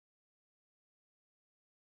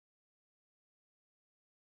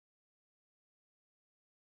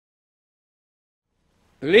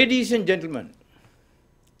Ladies and gentlemen,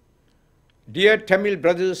 dear Tamil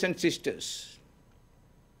brothers and sisters,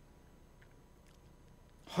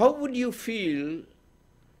 how would you feel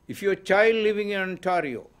if your child living in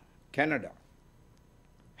Ontario, Canada,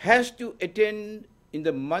 has to attend in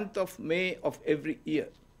the month of May of every year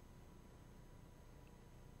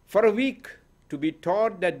for a week to be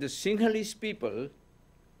taught that the Sinhalese people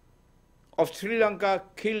of Sri Lanka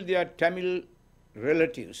killed their Tamil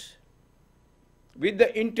relatives with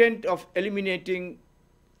the intent of eliminating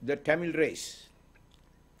the Tamil race?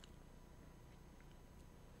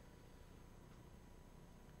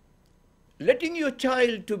 Letting your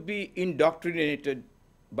child to be indoctrinated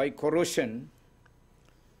by corrosion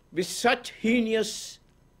with such heinous,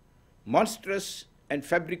 monstrous and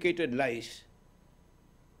fabricated lies,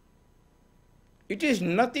 it is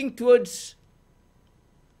nothing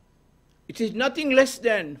less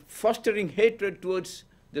than fostering hatred towards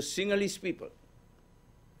the Sinhalese people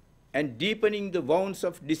and deepening the wounds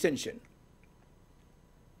of dissension.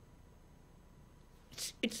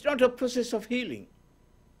 It's not a process of healing.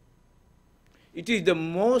 It is the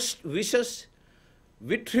most vicious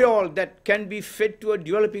vitriol that can be fed to a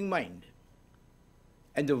developing mind,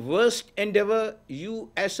 and the worst endeavor you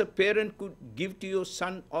as a parent could give to your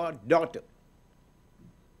son or daughter.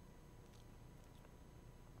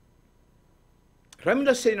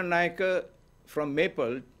 Ramila Senanayake from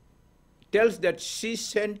Maple tells that she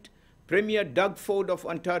sent Premier Doug Ford of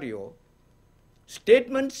Ontario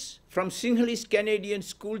statements from Sinhalese Canadian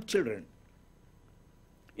school children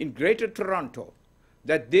in Greater Toronto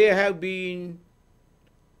that they have been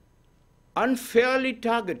unfairly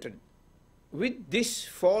targeted with this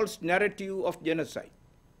false narrative of genocide.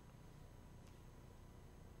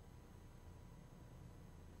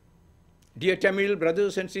 Dear Tamil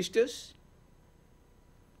brothers and sisters,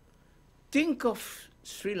 think of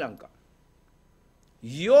Sri Lanka,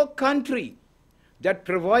 your country that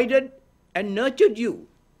provided and nurtured you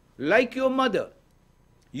like your mother.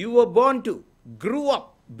 You were born to, grew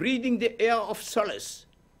up breathing the air of solace,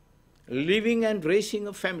 living and raising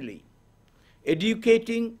a family,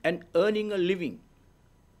 educating and earning a living.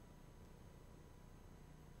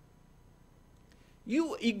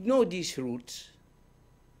 You ignore these roots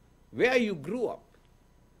where you grew up,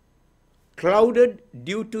 clouded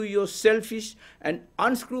due to your selfish and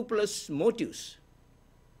unscrupulous motives,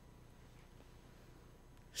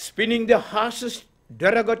 spinning the harshest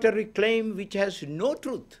derogatory claim which has no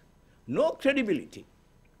truth, no credibility,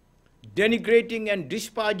 denigrating and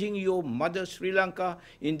disparaging your mother Sri Lanka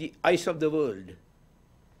in the eyes of the world.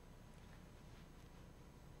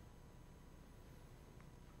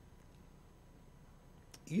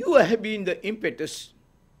 You have been the impetus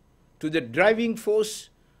to the driving force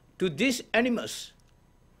to this animus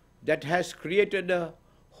that has created a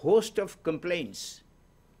host of complaints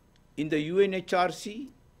in the UNHRC,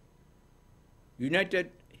 United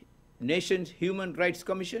Nations Human Rights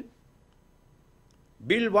Commission,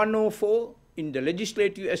 Bill 104 in the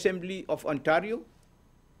Legislative Assembly of Ontario,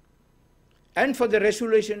 and for the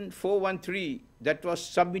Resolution 413 that was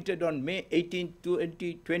submitted on May 18,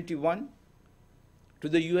 2021 to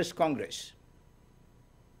the US Congress,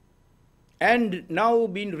 and now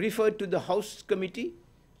been referred to the House Committee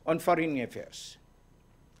on Foreign Affairs,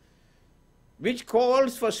 which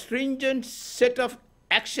calls for stringent set of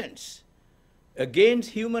actions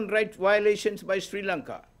against human rights violations by Sri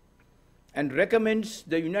Lanka and recommends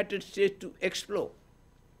the United States to explore,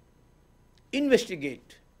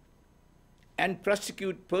 investigate, and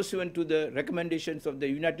prosecute pursuant to the recommendations of the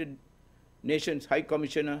United Nations High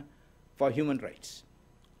Commissioner for Human Rights.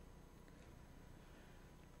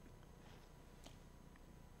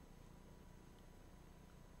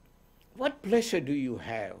 What pleasure do you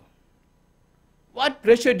have? What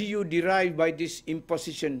pleasure do you derive by this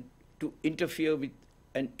imposition to interfere with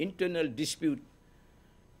an internal dispute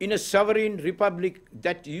in a sovereign republic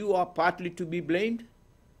that you are partly to be blamed?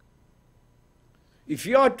 If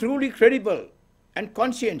you are truly credible and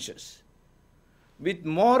conscientious, with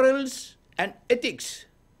morals and ethics,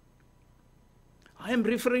 I am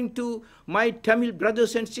referring to my Tamil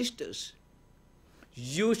brothers and sisters,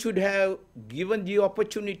 you should have given the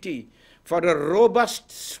opportunity for a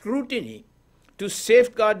robust scrutiny to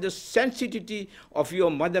safeguard the sensitivity of your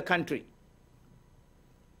mother country,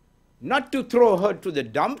 not to throw her to the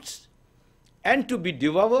dumps and to be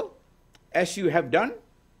devoured as you have done.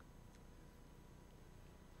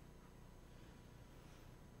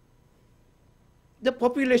 The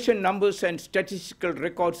population numbers and statistical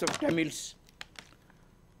records of Tamils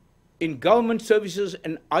in government services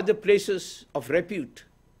and other places of repute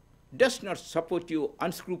does not support your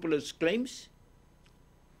unscrupulous claims.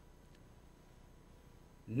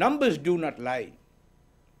 Numbers do not lie.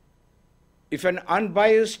 If an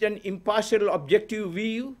unbiased and impartial objective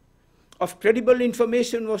view of credible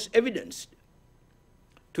information was evidenced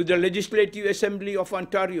to the Legislative Assembly of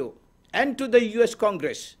Ontario and to the US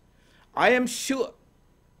Congress, I am sure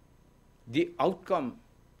the outcome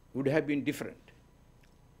would have been different.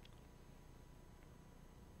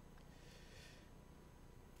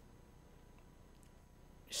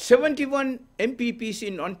 "71 MPPs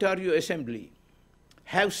in Ontario Assembly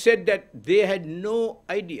have said that they had no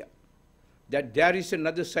idea that there is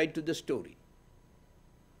another side to the story.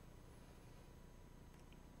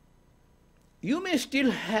 You may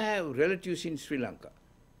still have relatives in Sri Lanka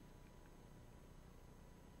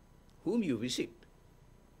whom you visit.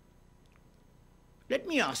 Let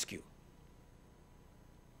me ask you,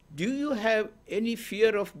 do you have any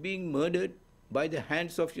fear of being murdered by the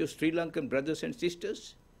hands of your Sri Lankan brothers and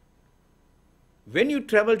sisters when you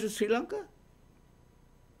travel to Sri Lanka?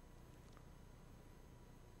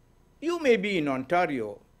 You may be in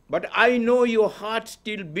Ontario, but I know your heart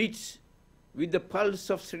still beats with the pulse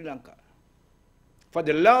of Sri Lanka. For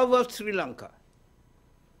the love of Sri Lanka,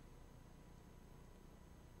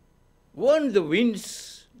 won't the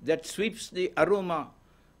winds that sweeps the aroma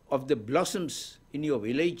of the blossoms in your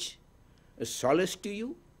village a solace to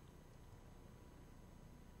you?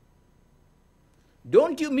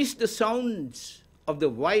 Don't you miss the sounds of the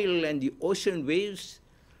wild and the ocean waves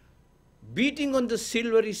beating on the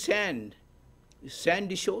silvery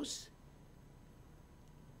sandy shores?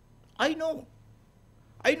 I know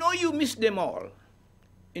you miss them all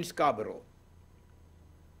in Scarborough.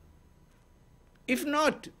 If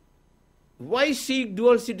not, why seek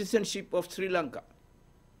dual citizenship of Sri Lanka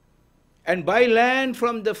and buy land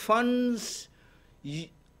from the funds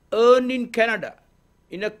earned in Canada,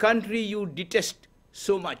 in a country you detest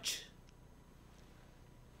so much?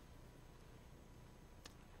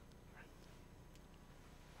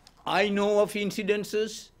 I know of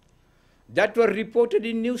incidences that were reported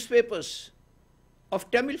in newspapers of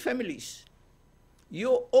Tamil families,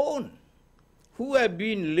 your own, who have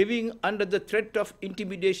been living under the threat of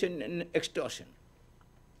intimidation and extortion.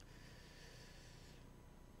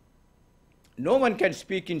 No one can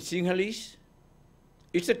speak in Sinhalese.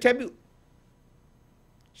 It's a taboo.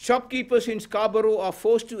 Shopkeepers in Scarborough are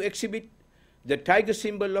forced to exhibit the tiger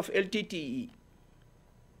symbol of LTTE.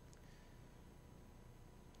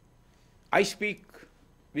 I speak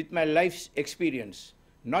with my life's experience,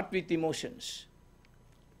 not with emotions.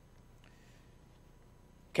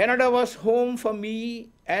 Canada was home for me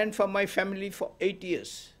and for my family for 8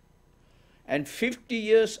 years. And 50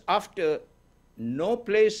 years after, no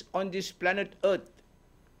place on this planet Earth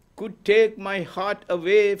could take my heart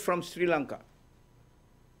away from Sri Lanka.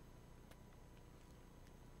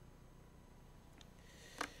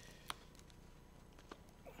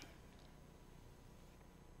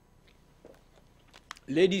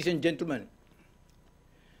 Ladies and gentlemen,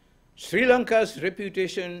 Sri Lanka's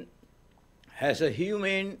reputation as a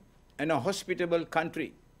humane and a hospitable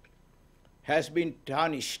country has been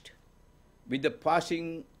tarnished with the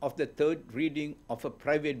passing of the third reading of a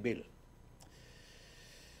private bill.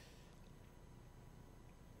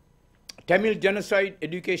 Tamil Genocide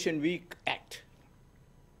Education Week Act,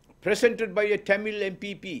 presented by a Tamil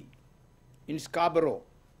MPP in Scarborough,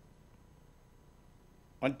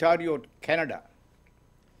 Ontario, Canada,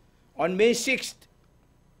 on May 6th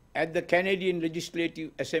at the Canadian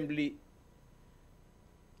Legislative Assembly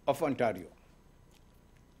of Ontario.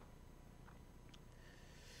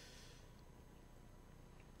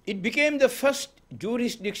 It became the first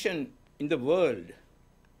jurisdiction in the world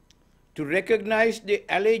to recognize the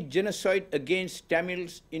alleged genocide against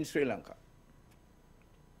Tamils in Sri Lanka.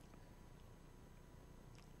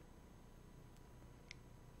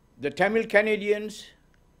 The Tamil Canadians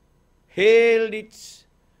hailed its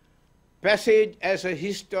passage as a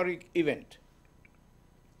historic event.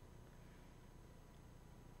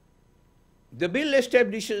 The bill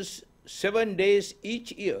establishes 7 days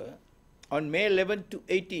each year on May 11th to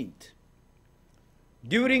 18th,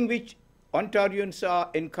 during which Ontarians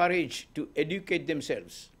are encouraged to educate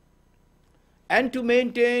themselves and to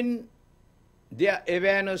maintain their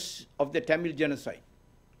awareness of the Tamil genocide.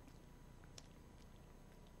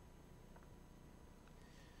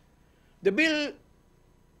 The bill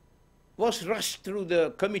was rushed through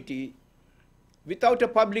the committee without a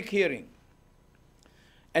public hearing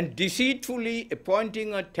and deceitfully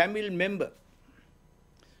appointing a Tamil member,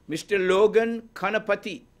 Mr. Logan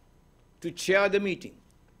Kanapati, to chair the meeting.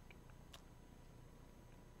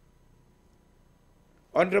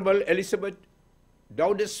 Honorable Elizabeth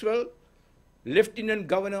Dowdeswell, Lieutenant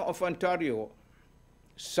Governor of Ontario,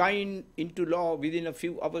 signed into law within a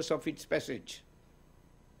few hours of its passage.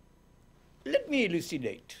 Let me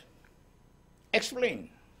elucidate, explain.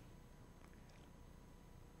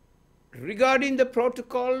 Regarding the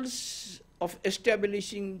protocols of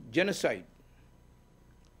establishing genocide,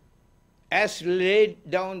 as laid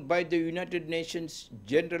down by the United Nations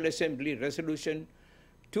General Assembly Resolution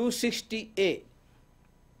 260A,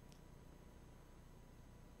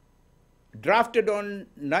 drafted on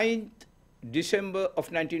 9th December of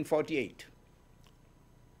 1948.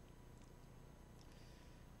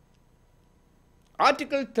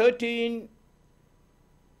 Article 13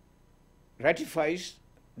 ratifies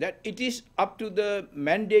that it is up to the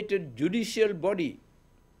mandated judicial body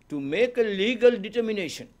to make a legal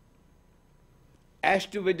determination as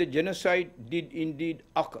to whether genocide did indeed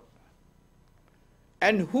occur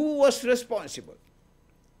and who was responsible,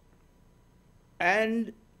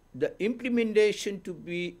 and the implementation to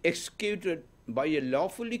be executed by a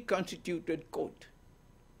lawfully constituted court.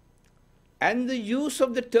 And the use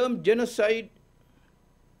of the term genocide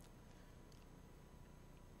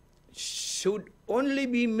should only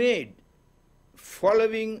be made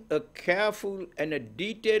following a careful and a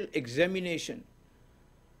detailed examination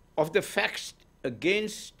of the facts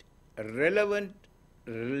against relevant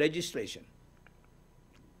legislation.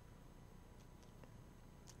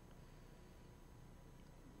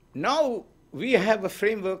 Now we have a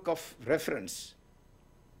framework of reference,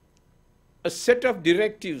 a set of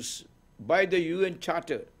directives by the UN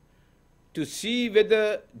Charter to see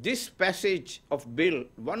whether this passage of Bill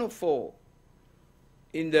 104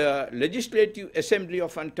 in the Legislative Assembly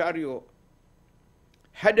of Ontario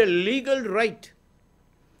had a legal right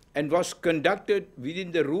and was conducted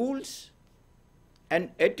within the rules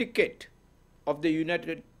and etiquette of the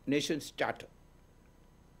United Nations Charter.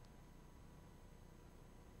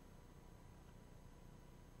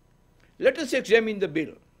 Let us examine the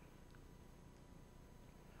bill.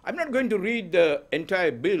 I'm not going to read the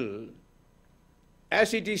entire bill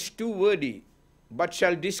as it is too wordy, but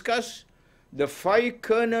shall discuss the 5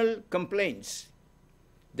 kernel complaints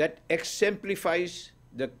that exemplifies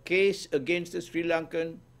the case against the Sri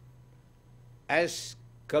Lankan as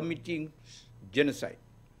committing genocide.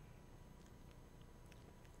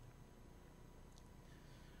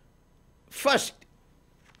 First,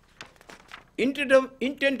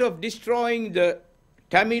 intent of destroying the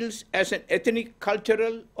Tamils as an ethnic,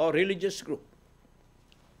 cultural, or religious group.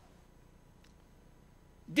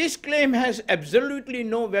 This claim has absolutely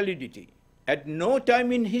no validity. At no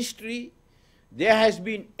time in history there has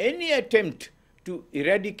been any attempt to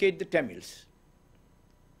eradicate the Tamils.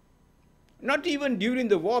 Not even during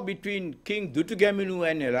the war between King Dutugaminu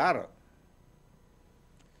and Elara.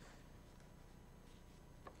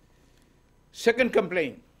 Second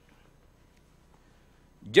complaint.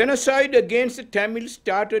 Genocide against the Tamils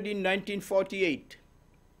started in 1948.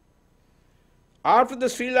 After the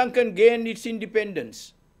Sri Lankan gained its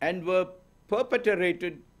independence and were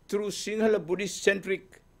perpetrated through Sinhala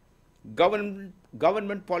Buddhist-centric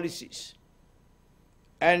government policies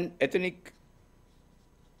and ethnic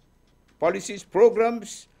policies,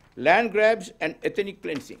 programs, land grabs, and ethnic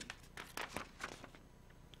cleansing.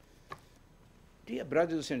 Dear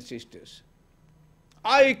brothers and sisters,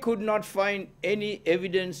 I could not find any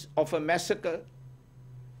evidence of a massacre,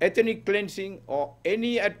 ethnic cleansing, or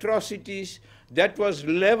any atrocities that was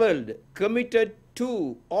leveled, committed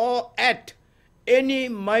to, or at any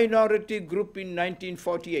minority group in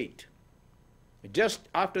 1948, just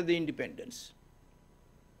after the independence.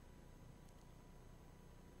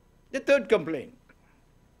 The third complaint.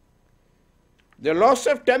 The loss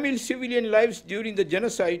of Tamil civilian lives during the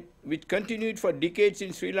genocide, which continued for decades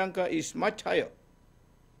in Sri Lanka, is much higher.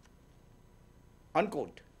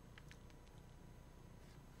 Unquote.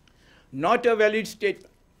 Not a valid statement.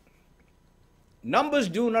 Numbers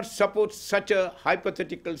do not support such a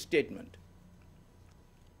hypothetical statement.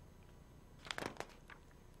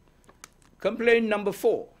 Complaint number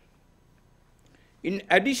 4. In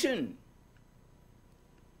addition,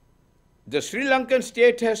 the Sri Lankan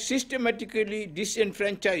state has systematically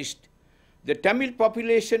disenfranchised the Tamil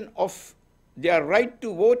population of their right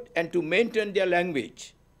to vote and to maintain their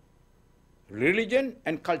language, religion,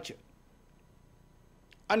 and culture.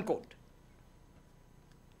 Unquote.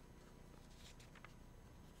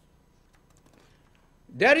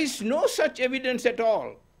 There is no such evidence at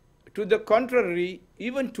all. To the contrary,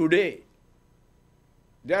 even today,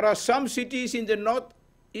 there are some cities in the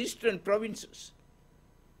northeastern provinces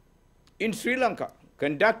in Sri Lanka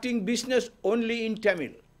conducting business only in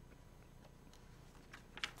Tamil.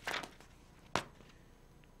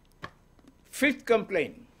 Fifth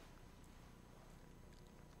complaint.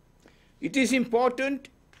 It is important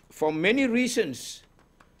for many reasons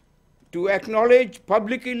to acknowledge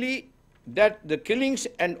publicly that the killings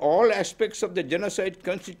and all aspects of the genocide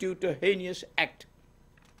constitute a heinous act.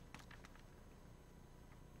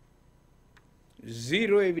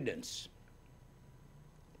 Zero evidence,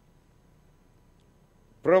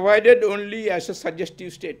 provided only as a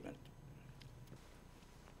suggestive statement.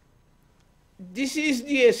 This is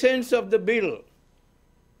the essence of the bill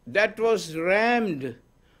that was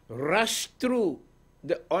rushed through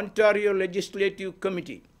the Ontario Legislative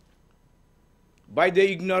Committee by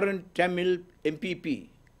the ignorant Tamil MPP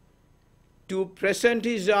to present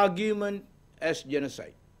his argument as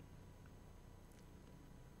genocide.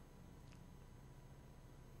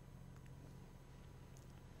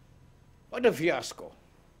 What a fiasco.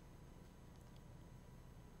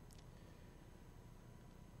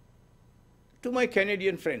 To my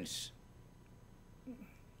Canadian friends,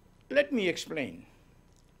 let me explain.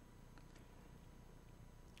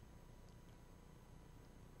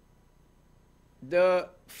 The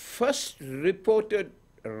first reported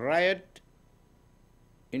riot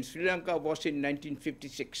in Sri Lanka was in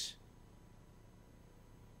 1956,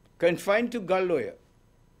 confined to Galloya,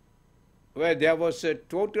 where there was a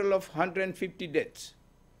total of 150 deaths.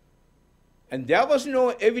 And there was no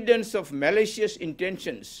evidence of malicious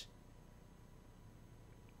intentions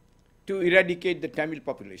to eradicate the Tamil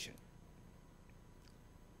population.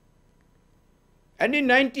 And in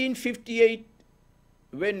 1958,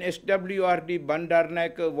 when SWRD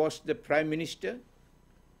Bandaranaike was the Prime Minister,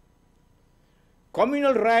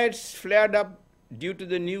 communal riots flared up due to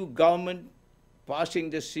the new government passing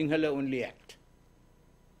the Sinhala Only Act,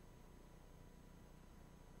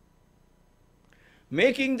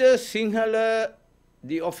 making the Sinhala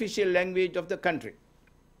the official language of the country,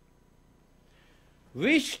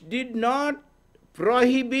 which did not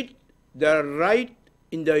prohibit the right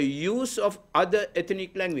in the use of other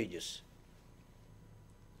ethnic languages.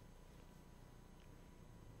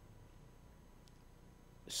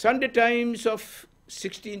 Sunday Times of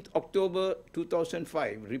 16th October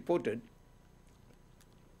 2005 reported,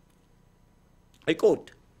 I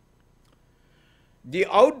quote, "The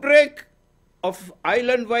outbreak of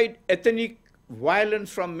island-wide ethnic violence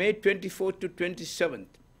from May 24th to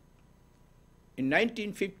 27th in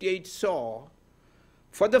 1958 saw,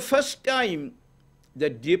 for the first time, the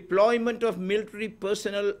deployment of military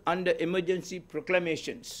personnel under emergency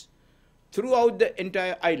proclamations throughout the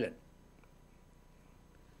entire island,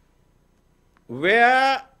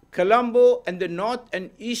 where Colombo and the north and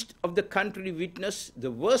east of the country witnessed the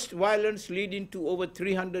worst violence, leading to over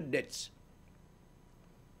 300 deaths,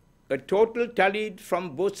 a total tallied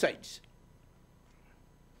from both sides."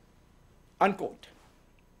 Unquote.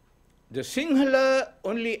 The Sinhala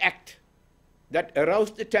Only Act that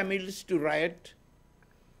aroused the Tamils to riot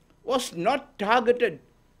was not targeted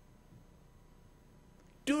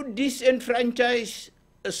to disenfranchise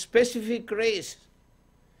a specific race,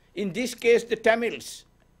 in this case the Tamils,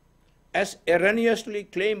 as erroneously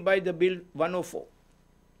claimed by the Bill 104.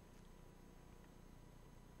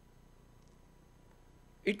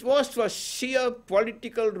 It was for sheer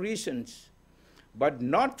political reasons, but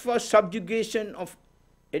not for subjugation of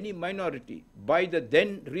any minority by the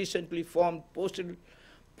then recently formed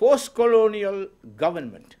post-colonial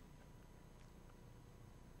government.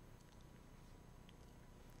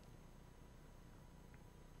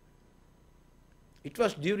 It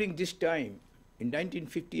was during this time, in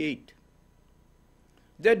 1958,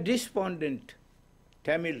 that despondent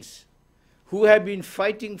Tamils, who have been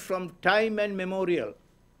fighting from time immemorial,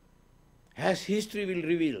 as history will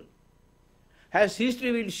reveal, as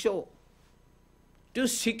history will show, to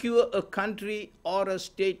secure a country or a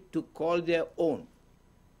state to call their own,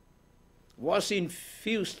 was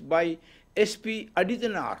infused by S.P.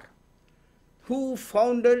 Adityanar, who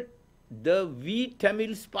founded the We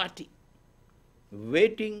Tamils Party,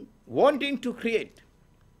 wanting to create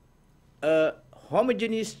a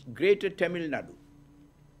homogeneous Greater Tamil Nadu.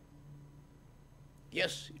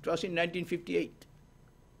 Yes, it was in 1958.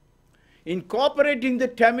 Incorporating the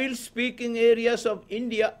Tamil-speaking areas of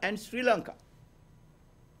India and Sri Lanka.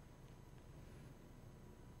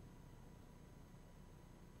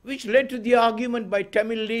 Which led to the argument by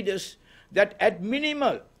Tamil leaders that at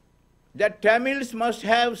minimal, that Tamils must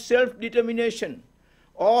have self-determination,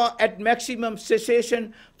 or at maximum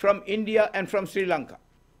secession from India and from Sri Lanka.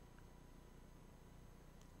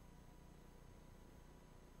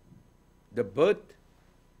 The birth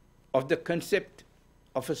of the concept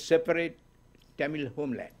of a separate Tamil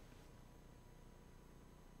homeland,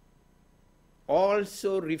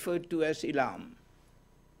 also referred to as Ilam,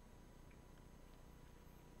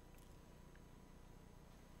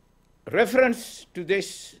 reference to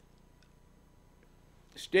this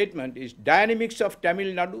statement is Dynamics of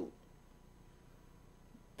Tamil Nadu,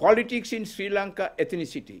 Politics in Sri Lanka,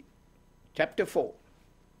 Ethnicity, Chapter 4.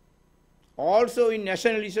 Also in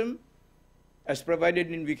Nationalism, as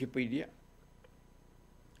provided in Wikipedia,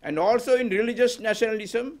 and also in Religious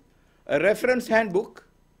Nationalism, a reference handbook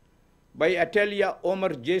by Atelier Omar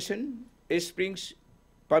Jason, A. Springs,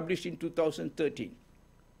 published in 2013.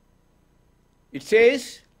 It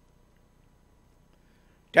says,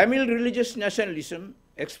 Tamil religious nationalism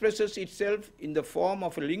expresses itself in the form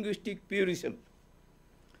of a linguistic purism.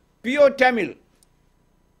 Pure Tamil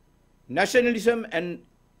nationalism and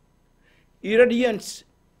irradiance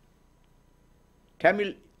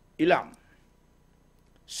Tamil Ilam,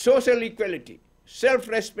 social equality,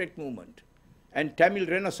 self-respect movement, and Tamil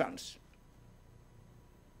Renaissance.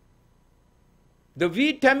 The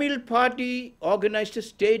We Tamil Party organized a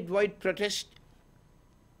statewide protest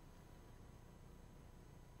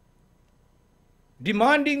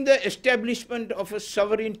demanding the establishment of a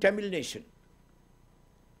sovereign Tamil nation.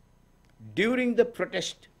 During the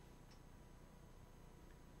protest,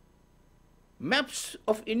 maps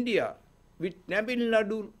of India with Tamil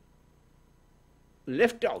Nadu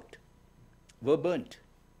left out were burnt.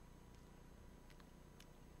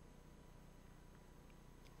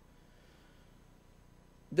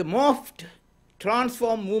 The morphed,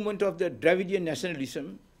 transformed movement of the Dravidian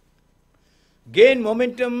nationalism gained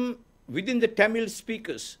momentum within the Tamil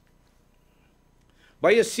speakers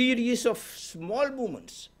by a series of small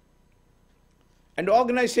movements and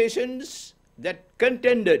organizations that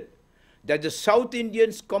contended that the South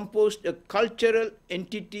Indians composed a cultural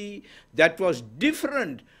entity that was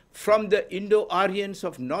different from the Indo-Aryans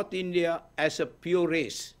of North India as a pure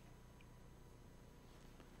race.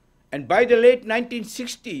 And by the late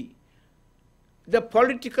 1960s, the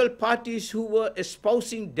political parties who were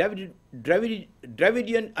espousing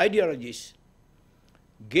Dravidian ideologies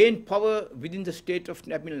gained power within the state of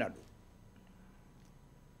Tamil Nadu.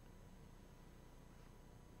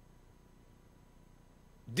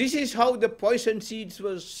 This is how the poison seeds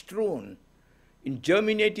were strewn in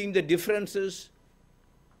germinating the differences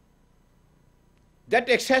that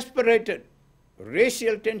exasperated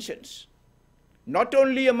racial tensions, not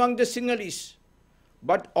only among the Sinhalese,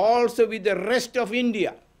 but also with the rest of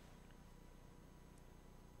India.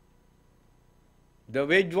 The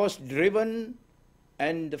wedge was driven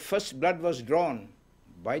and the first blood was drawn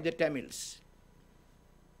by the Tamils.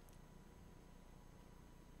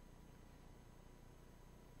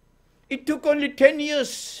 It took only 10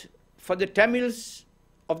 years for the Tamils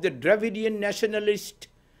of the Dravidian nationalist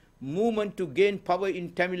movement to gain power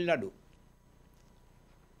in Tamil Nadu,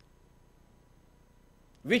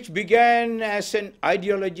 which began as an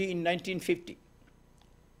ideology in 1950.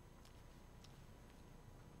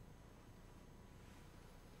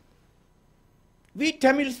 We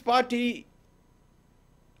Tamils Party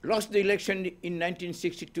lost the election in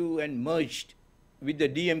 1962 and merged with the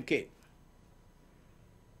DMK.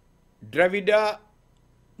 Dravida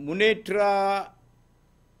Munetra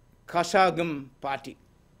Kasagam Party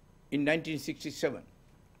in 1967.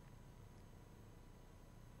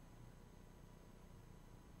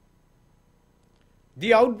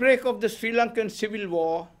 The outbreak of the Sri Lankan Civil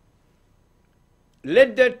War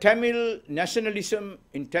led the Tamil nationalism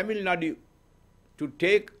in Tamil Nadu to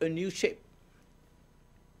take a new shape.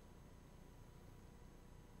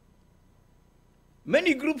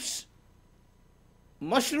 Many groups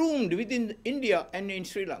mushroomed within India and in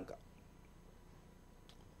Sri Lanka,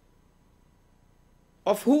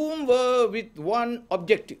 of whom were with one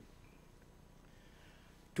objective: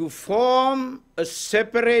 to form a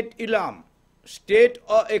separate Ilam, state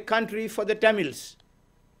or a country for the Tamils.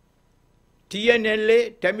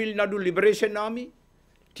 TNLA, Tamil Nadu Liberation Army,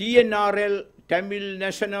 TNRL, Tamil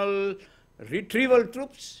National Retrieval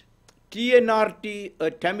Troops, TNRT, a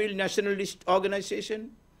Tamil nationalist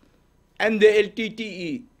organization, and the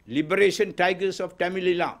LTTE, Liberation Tigers of Tamil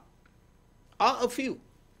Ilam, are a few.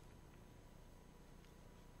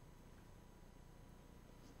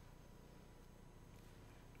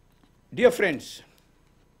 Dear friends,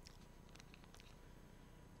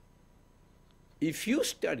 if you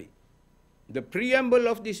study the preamble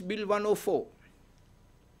of this Bill 104,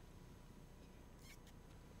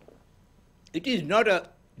 it is not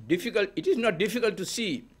difficult to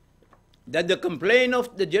see that the complaint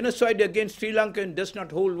of the genocide against Sri Lankan does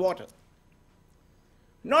not hold water,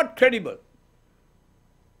 not credible.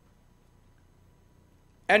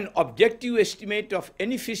 An objective estimate of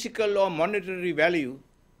any physical or monetary value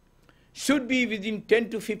should be within 10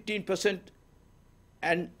 to 15%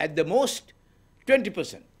 and at the most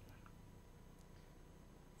 20%.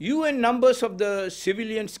 UN numbers of the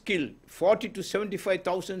civilians killed, 40 to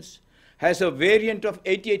 75,000, has a variant of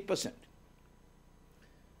 88%.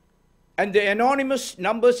 And the anonymous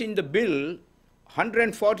numbers in the bill,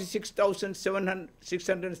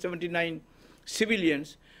 146,679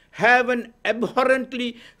 civilians, have an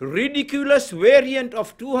abhorrently ridiculous variant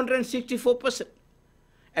of 264%,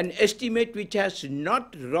 an estimate which has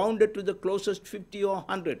not rounded to the closest 50 or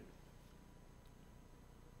 100.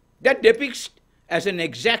 That depicts as an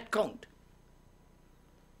exact count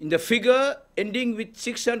in the figure ending with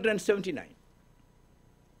 679.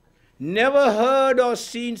 Never heard or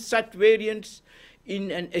seen such variants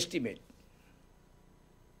in an estimate.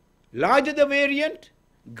 Larger the variant,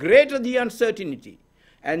 greater the uncertainty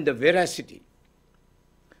and the veracity,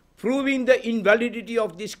 proving the invalidity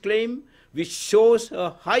of this claim, which shows a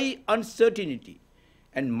high uncertainty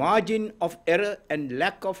and margin of error and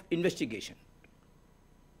lack of investigation.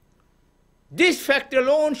 This fact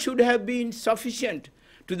alone should have been sufficient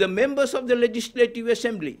to the members of the Legislative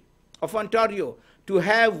Assembly of Ontario to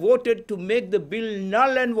have voted to make the bill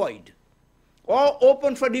null and void or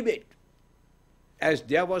open for debate, as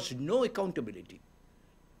there was no accountability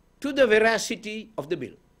to the veracity of the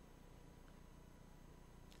bill,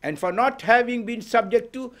 and for not having been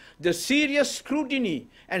subject to the serious scrutiny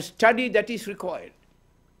and study that is required.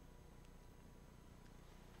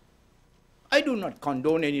 I do not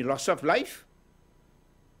condone any loss of life.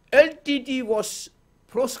 LTT was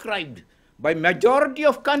proscribed by majority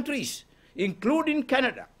of countries, including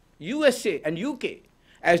Canada, USA, and UK,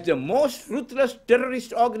 as the most ruthless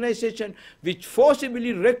terrorist organization which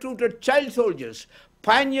forcibly recruited child soldiers,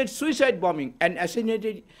 pioneered suicide bombing, and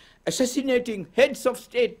assassinating heads of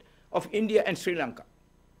state of India and Sri Lanka.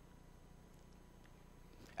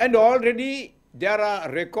 And already there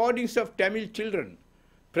are recordings of Tamil children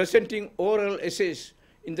presenting oral essays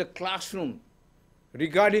in the classroom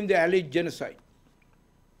regarding the alleged genocide.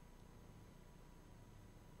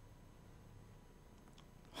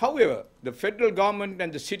 However, the federal government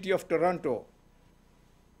and the city of Toronto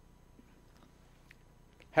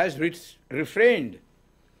has refrained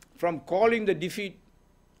from calling the defeat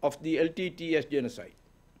of the LTT as genocide.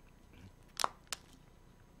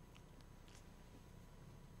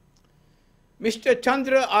 Mr.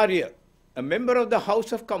 Chandra Arya, a member of the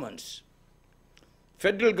House of Commons,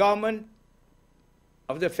 federal government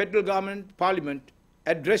Parliament,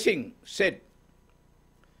 addressing, said,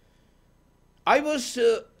 I was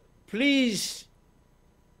pleased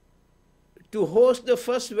to host the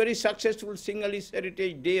first very successful Sinhalese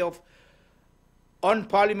Heritage Day on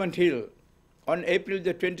Parliament Hill on April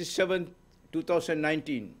the 27th,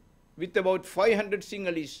 2019, with about 500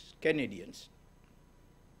 Sinhalese Canadians,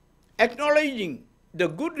 acknowledging the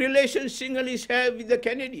good relations Sinhalese have with the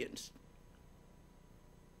Canadians.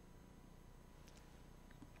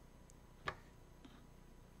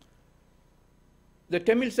 The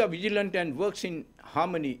Tamils are vigilant and works in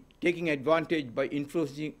harmony, taking advantage by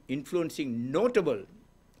influencing notable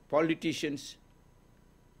politicians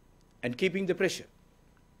and keeping the pressure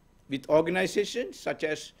with organizations such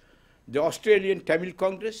as the Australian Tamil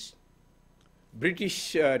Congress,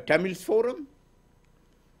 British Tamil Forum,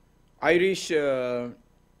 Irish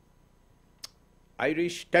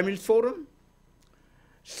Tamil Forum,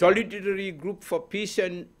 Solidarity Group for Peace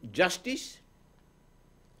and Justice,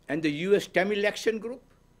 and the US Tamil Action Group,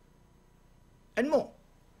 and more.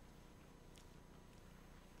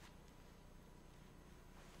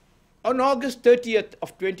 On August 30th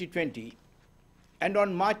of 2020 and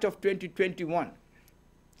on March of 2021,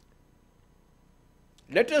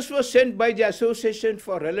 letters were sent by the Association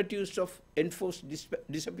for Relatives of Enforced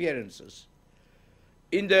Disappearances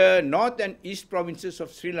in the North and East provinces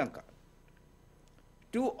of Sri Lanka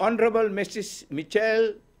to Honorable Mrs.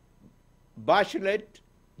 Michelle Bachelet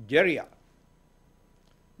Jeria,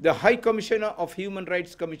 the High Commissioner of Human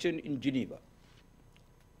Rights Commission in Geneva,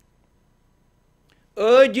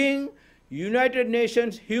 urging United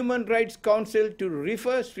Nations Human Rights Council to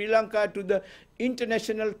refer Sri Lanka to the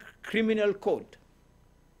International Criminal Court,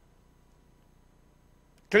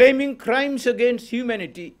 claiming crimes against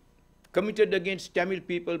humanity committed against Tamil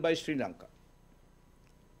people by Sri Lanka.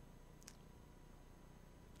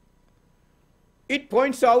 It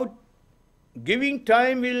points out giving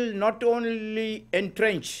time will not only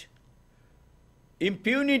entrench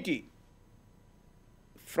impunity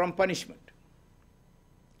from punishment,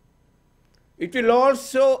 it will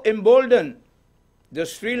also embolden the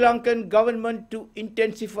Sri Lankan government to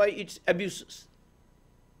intensify its abuses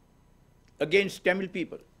against Tamil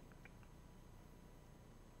people.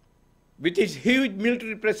 With its huge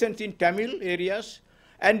military presence in Tamil areas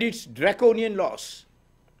and its draconian laws,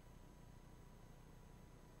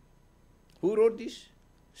 Who wrote this?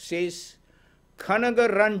 Says Kanaga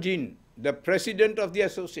Ranjin, the president of the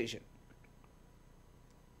association.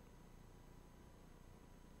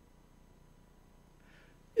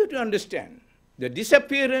 You have to understand, the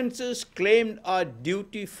disappearances claimed are due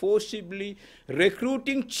to forcibly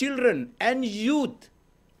recruiting children and youth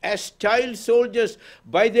as child soldiers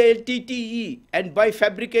by the LTTE and by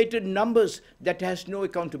fabricated numbers that has no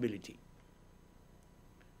accountability.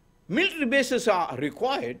 Military bases are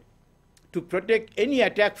required to protect any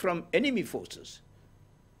attack from enemy forces.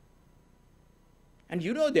 And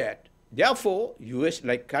you know that. Therefore,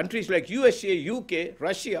 countries like USA, UK,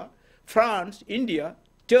 Russia, France, India,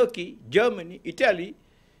 Turkey, Germany, Italy,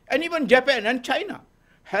 and even Japan and China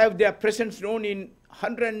have their presence known in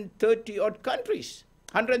 130-odd countries,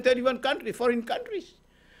 131 countries, foreign countries.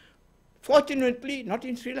 Fortunately, not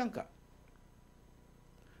in Sri Lanka.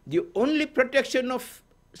 The only protection of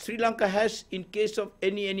Sri Lanka has in case of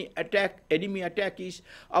any enemy attack is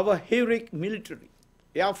our heroic military,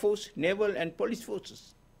 air force, naval and police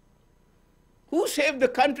forces. Who saved the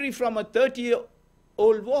country from a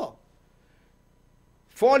 30-year-old war,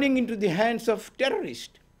 falling into the hands of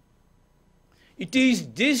terrorists? It is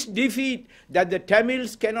this defeat that the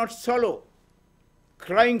Tamils cannot swallow,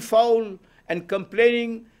 crying foul and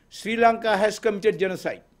complaining Sri Lanka has committed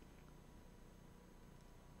genocide.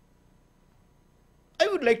 I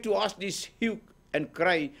would like to ask these hue and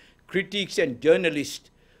cry critics and journalists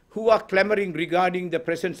who are clamoring regarding the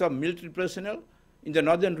presence of military personnel in the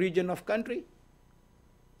northern region of country,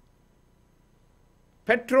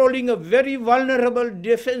 patrolling a very vulnerable,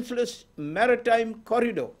 defenseless maritime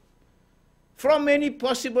corridor from any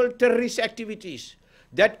possible terrorist activities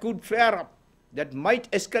that could flare up, that might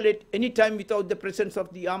escalate any time without the presence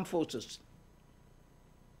of the armed forces.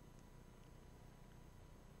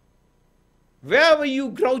 Where were you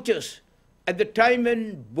grouchers at the time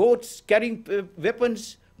when boats carrying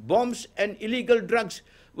weapons, bombs and illegal drugs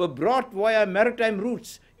were brought via maritime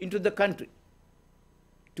routes into the country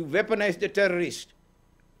to weaponize the terrorists?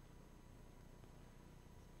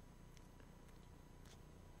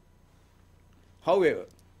 However,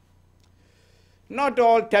 not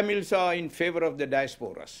all Tamils are in favor of the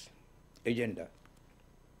diaspora's agenda.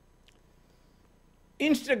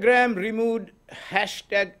 Instagram removed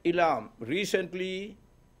 #Ilam recently,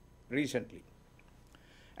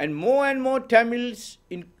 and more Tamils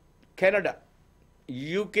in Canada,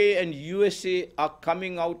 UK and USA are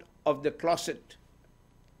coming out of the closet,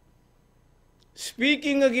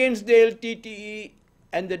 speaking against the LTTE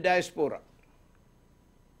and the diaspora.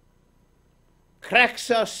 Cracks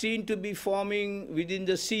are seen to be forming within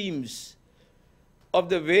the seams of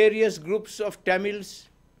the various groups of Tamils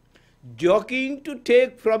jockeying to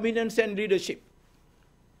take prominence and leadership.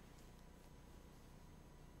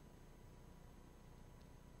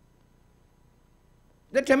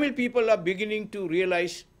 The Tamil people are beginning to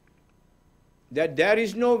realize that there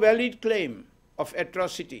is no valid claim of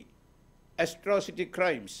atrocity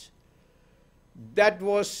crimes that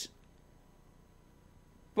was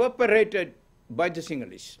perpetrated by the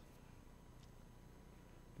Sinhalese.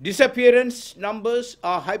 Disappearance numbers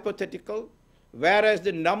are hypothetical, whereas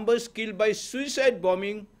the numbers killed by suicide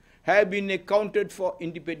bombing have been accounted for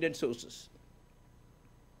independent sources.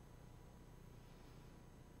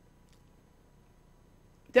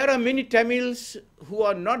 There are many Tamils who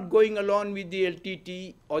are not going along with the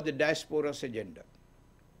LTT or the diaspora's agenda.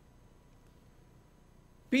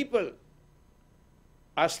 People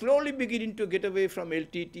are slowly beginning to get away from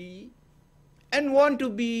LTT and want to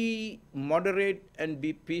be moderate and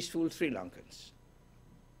be peaceful Sri Lankans.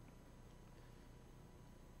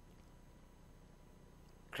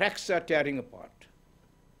 Cracks are tearing apart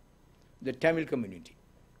the Tamil community.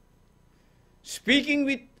 Speaking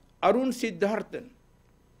with Arun Siddharthan,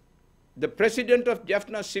 the president of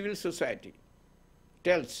Jaffna Civil Society,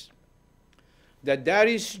 tells that there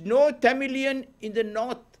is no Tamilian in the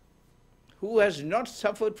north who has not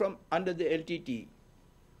suffered from under the LTT.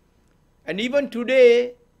 And even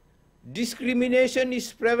today, discrimination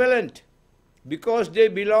is prevalent because they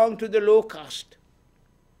belong to the low caste.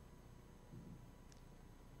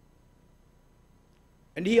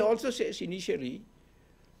 And he also says initially,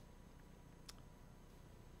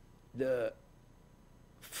 the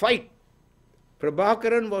fight,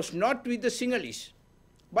 Prabhakaran was not with the Sinhalese,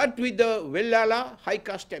 but with the Vellala high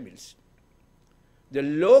caste Tamils. The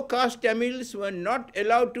low caste Tamils were not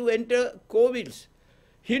allowed to enter Kovils,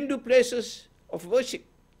 Hindu places of worship,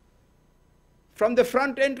 from the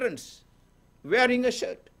front entrance, wearing a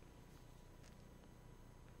shirt.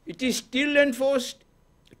 It is still enforced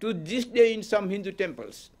to this day in some Hindu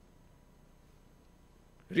temples.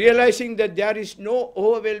 Realizing that there is no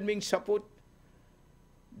overwhelming support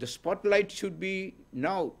the spotlight should be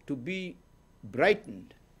now to be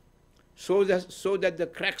brightened so that the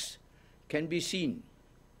cracks can be seen,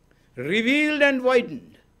 revealed and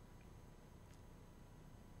widened.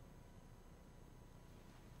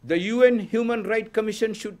 The UN Human Rights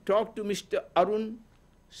Commission should talk to Mr. Arun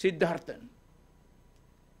Siddharthan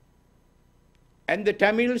and the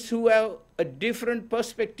Tamils who have a different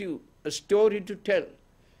perspective, a story to tell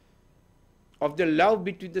of the love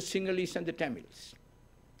between the Sinhalese and the Tamils.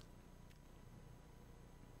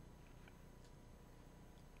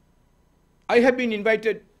 I have been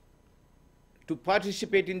invited to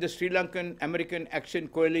participate in the Sri Lankan American Action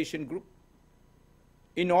Coalition group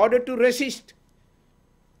in order to resist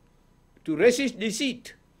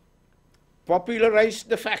deceit, popularize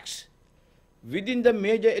the facts within the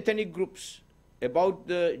major ethnic groups about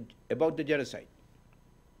the genocide.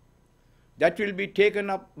 That will be taken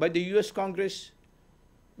up by the US Congress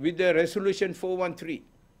with the Resolution 413,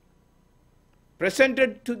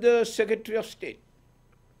 presented to the Secretary of State.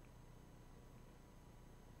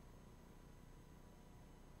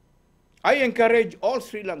 I encourage all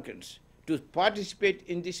Sri Lankans to participate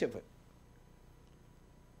in this effort.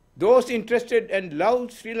 Those interested and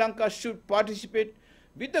love Sri Lanka should participate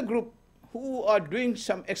with the group who are doing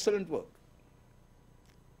some excellent work.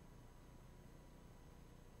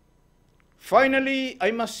 Finally,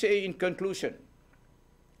 I must say in conclusion,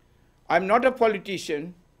 I'm not a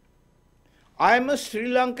politician. I am a Sri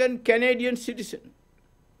Lankan Canadian citizen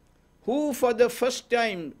who for the first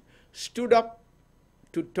time stood up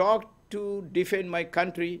to talk to defend my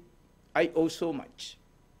country I owe so much.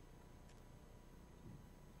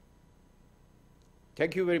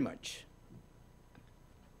 Thank you very much.